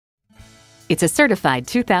It's a certified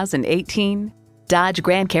 2018 Dodge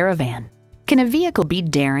Grand Caravan. Can a vehicle be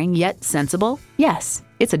daring yet sensible? Yes,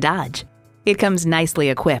 it's a Dodge. It comes nicely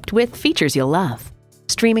equipped with features you'll love.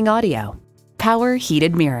 Streaming audio, power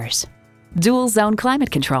heated mirrors, dual zone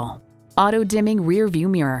climate control, auto dimming rear view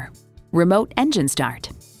mirror, remote engine start,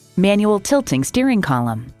 manual tilting steering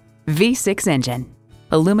column, V6 engine,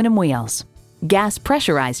 aluminum wheels, gas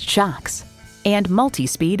pressurized shocks, and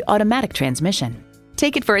multi-speed automatic transmission.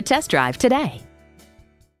 Take it for a test drive today.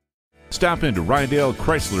 Stop into Rydell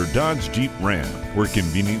Chrysler Dodge Jeep Ram. We're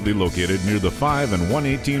conveniently located near the 5 and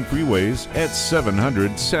 118 freeways at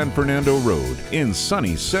 700 San Fernando Road in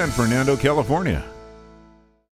sunny San Fernando, California.